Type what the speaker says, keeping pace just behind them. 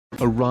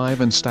Arrive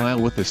in style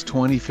with this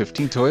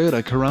 2015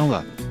 Toyota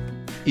Corolla.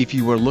 If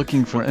you are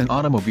looking for an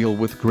automobile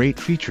with great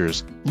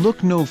features,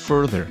 look no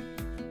further.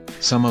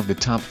 Some of the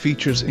top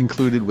features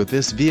included with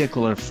this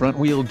vehicle are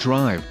front-wheel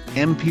drive,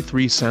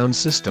 MP3 sound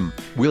system,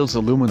 wheels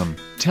aluminum,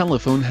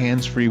 telephone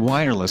hands-free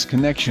wireless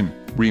connection,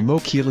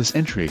 remote keyless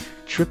entry,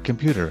 trip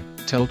computer,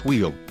 tilt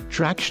wheel,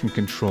 traction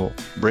control,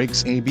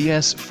 brakes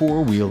ABS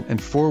 4-wheel and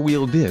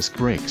 4-wheel disc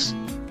brakes.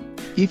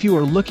 If you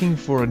are looking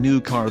for a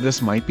new car,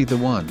 this might be the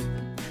one.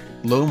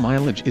 Low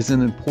mileage is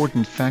an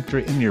important factor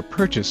in your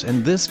purchase,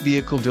 and this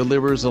vehicle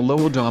delivers a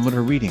low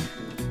odometer reading.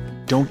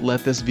 Don't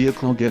let this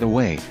vehicle get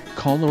away.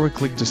 Call or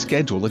click to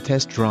schedule a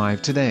test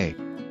drive today.